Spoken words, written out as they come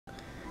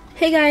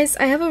Hey guys,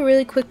 I have a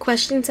really quick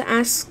question to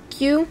ask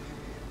you.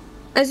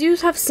 As you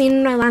have seen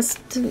in my last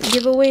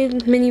giveaway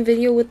mini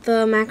video with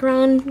the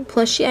macaron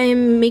plushie, I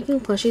am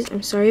making plushies.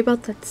 I'm sorry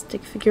about that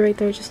stick figure right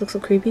there, it just looks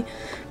so creepy.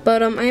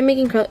 But I am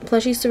making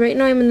plushies, so right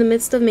now I'm in the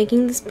midst of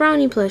making this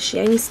brownie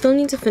plushie. I still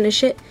need to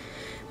finish it,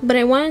 but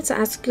I wanted to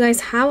ask you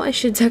guys how I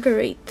should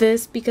decorate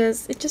this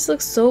because it just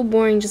looks so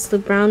boring, just the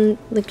brown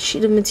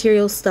sheet of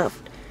material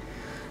stuff.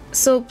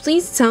 So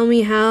please tell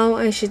me how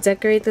I should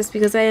decorate this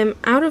because I am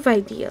out of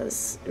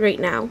ideas right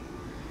now.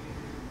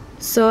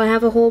 So I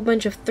have a whole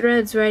bunch of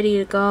threads ready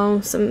to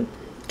go, some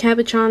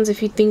cabochons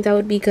if you think that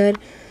would be good.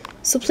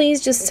 So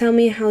please just tell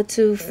me how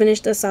to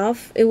finish this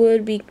off. It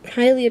would be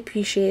highly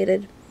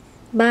appreciated.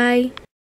 Bye!